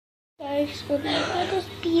Guys, that has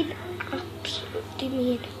been absolutely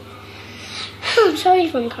mean. I'm sorry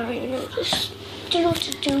if I'm crying. I just don't know what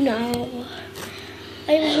to do now.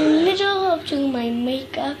 I was in the middle of doing my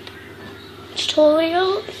makeup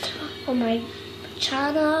tutorial on my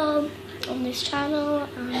channel, on this channel,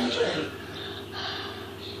 and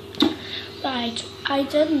right, I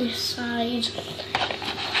done this side.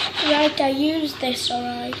 Right, I used this,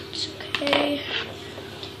 alright, okay.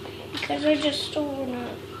 Because I just don't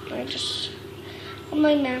wanna, on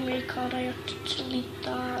my memory card I have to delete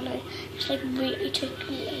that, and it's like really took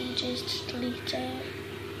me ages to delete it.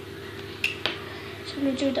 So I'm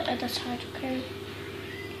gonna do the other side, okay?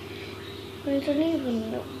 I don't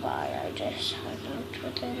even know why I just hang out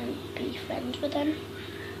with him and be friends with him.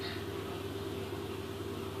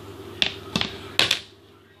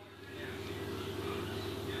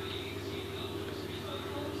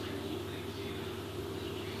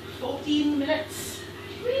 Minutes.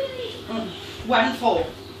 Really? 1-4.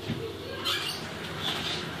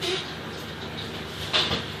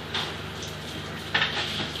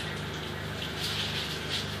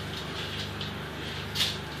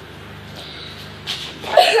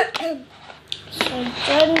 So I've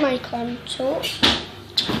done my contour.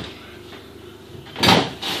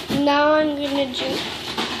 Now I'm gonna do.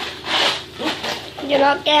 You're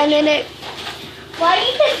not getting in it. Why do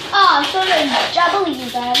you think? Oh, I thought it was W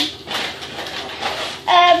then.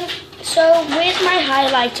 So where's my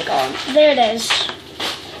highlighter gone? There it is.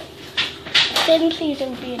 Then please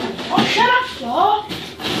don't be in it. Oh, shut up, Flo.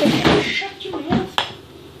 Shut your mouth.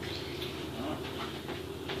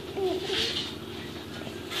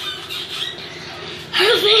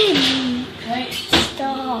 Alvin! Right.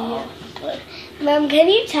 Stop. Mum, can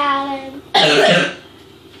you tell him?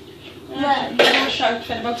 I'm going to shout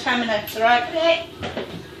for about 10 minutes, alright? Okay.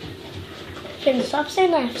 Finn, stop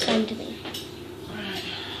saying that side to me.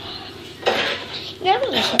 Never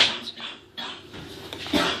listen.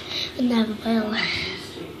 I never will.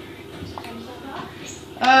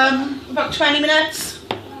 About 20 minutes.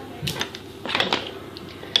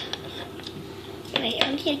 Wait,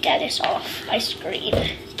 I need to get this off my screen.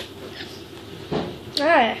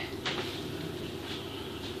 Ah.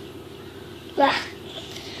 Ah.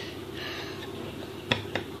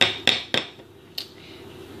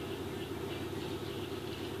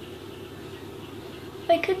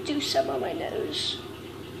 I could do some on my nose.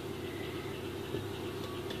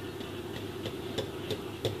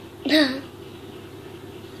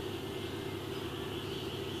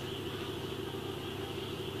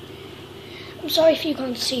 I'm sorry if you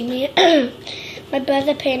can't see me. My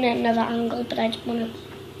brother painted another angle, but I just want to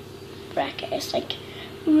wreck it. It's like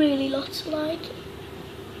really lots of light.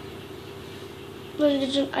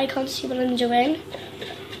 I can't see what I'm doing.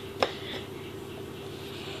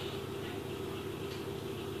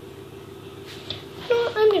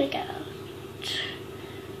 I'm gonna get out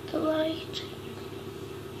the light.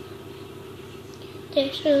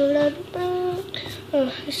 There's a lot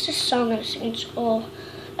of it's this song I sing.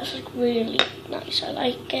 That's like really nice. I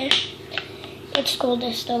like it. It's called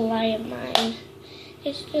 "It's the Lie of Mine."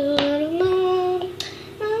 It's still out of mine.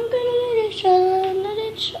 I'm gonna let it shine, let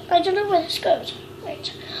it shine. I don't know where this goes.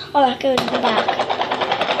 Right. Oh, that goes in the back.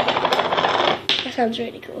 That sounds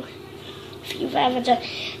really cool. If you've ever done,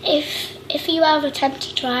 if you ever attempt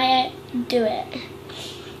to try it, do it.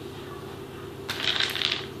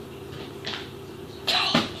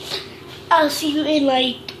 I'll see you in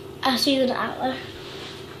an hour.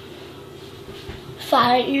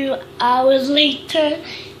 5 hours later.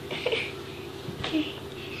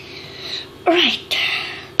 Right.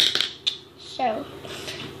 So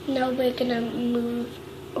now we're gonna move.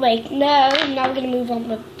 Wait, no. Now we're gonna move on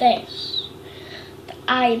with this.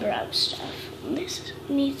 Eyebrow stuff. This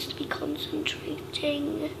needs to be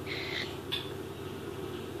concentrating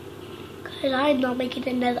because I'm not making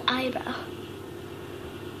another eyebrow.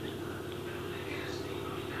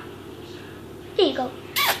 There you go.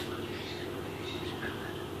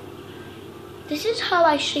 This is how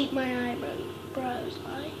I shape my eyebrows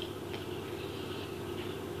like.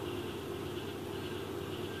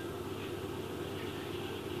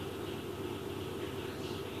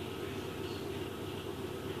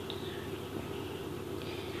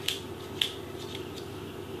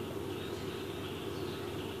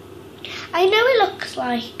 I know it looks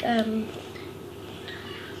like, I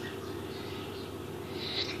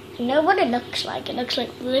know what it looks like. It looks like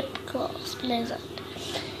lip gloss, but it isn't.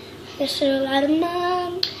 It's a lot of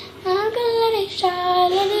mom. I'm gonna let it shine,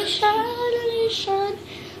 let it shine, let it shine,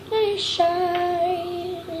 let it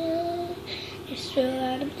shine. It's a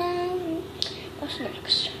lot of mom. What's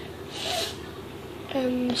next?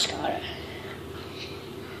 Mascara.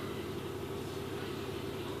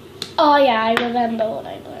 Oh yeah, I remember what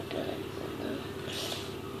I learned.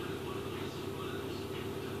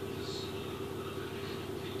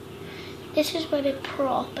 This is when it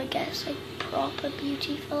proper gets like proper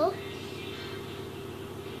beautiful.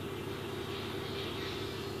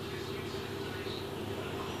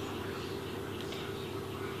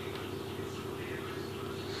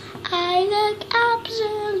 I look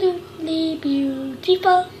absolutely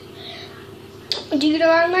beautiful. Do you know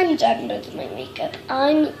I'm done with my makeup?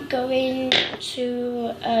 I'm going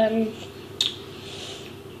to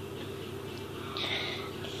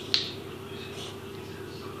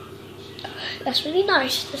that's really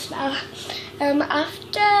nice, the smell.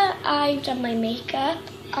 After I've done my makeup,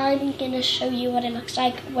 I'm gonna show you what it looks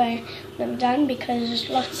like when I'm done, because there's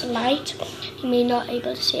lots of light. You may not be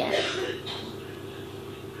able to see it.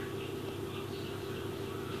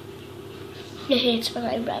 It hurts when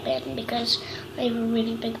I rub it because I have a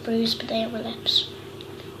really big bruise today on my lips.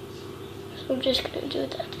 So I'm just gonna do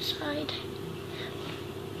it at the side.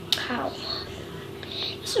 Ow.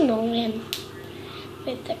 It's annoying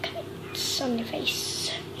with the cuts on your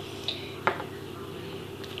face.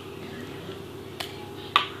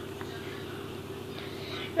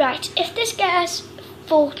 Right, if this gets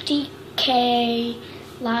 40k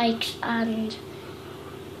likes and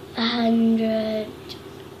 100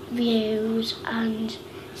 views and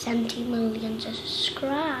 70 million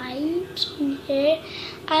subscribes on here,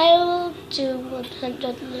 I will do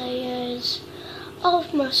 100 layers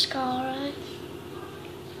of mascara.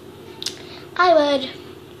 I would,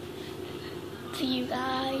 for you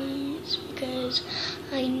guys, because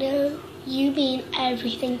I know you mean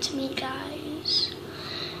everything to me, guys.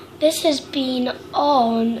 This has been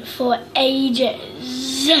on for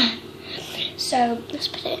ages, so let's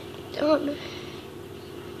put it on.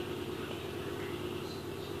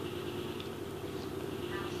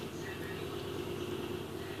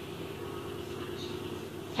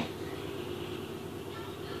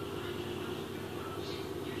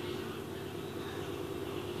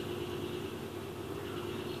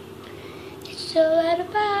 It's a lot of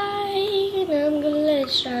fire, and I'm gonna let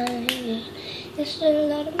it shine. It's a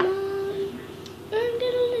lot of mine, I'm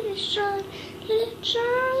gonna let it shine. Let it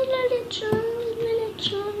shine, let it shine, let it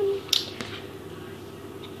shine.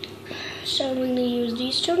 So I'm gonna use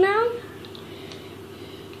these two now.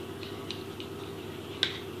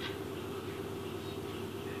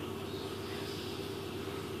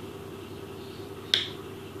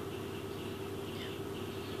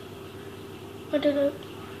 I don't know.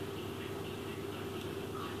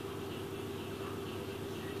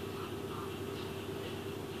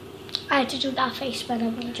 I had to do that face when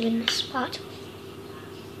I'm doing this part.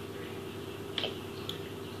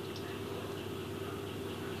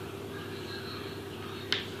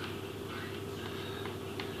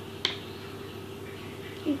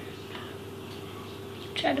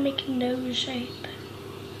 Try to make a nose shape.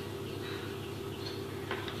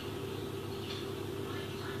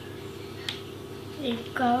 There you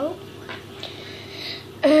go.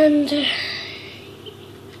 And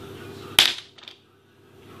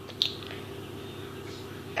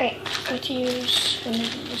I have to use one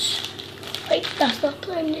of these. Wait, that's not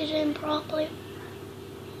blended in properly.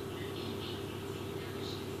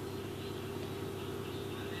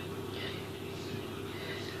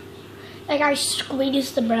 Like I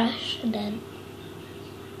squeeze the brush and then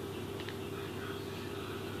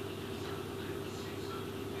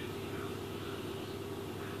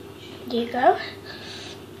there you go.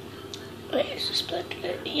 Wait, is this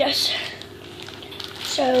blended? Yes.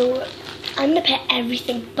 So I'm gonna put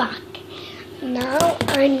everything back. Now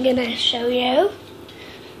I'm gonna show you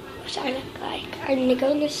what I look like. I'm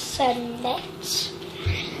gonna send it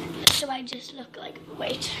so I just look like,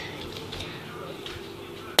 wait.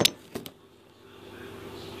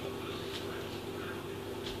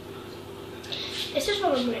 This is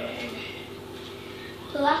what I'm wearing.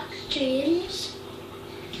 Black jeans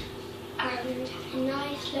and a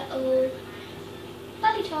nice little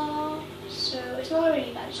belly top. So it's not a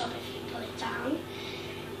really belly top if you pull it down.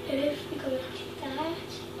 If you go like that,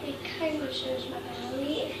 it kind of shows my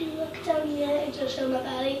belly. If you look down here, it does show my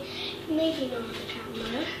belly. Maybe not on the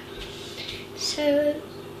camera. So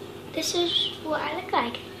this is what I look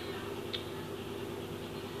like.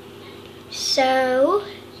 So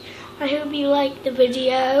I hope you liked the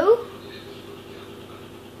video.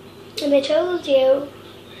 And I told you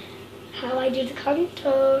how I do the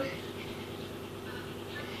contour.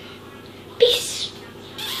 Peace.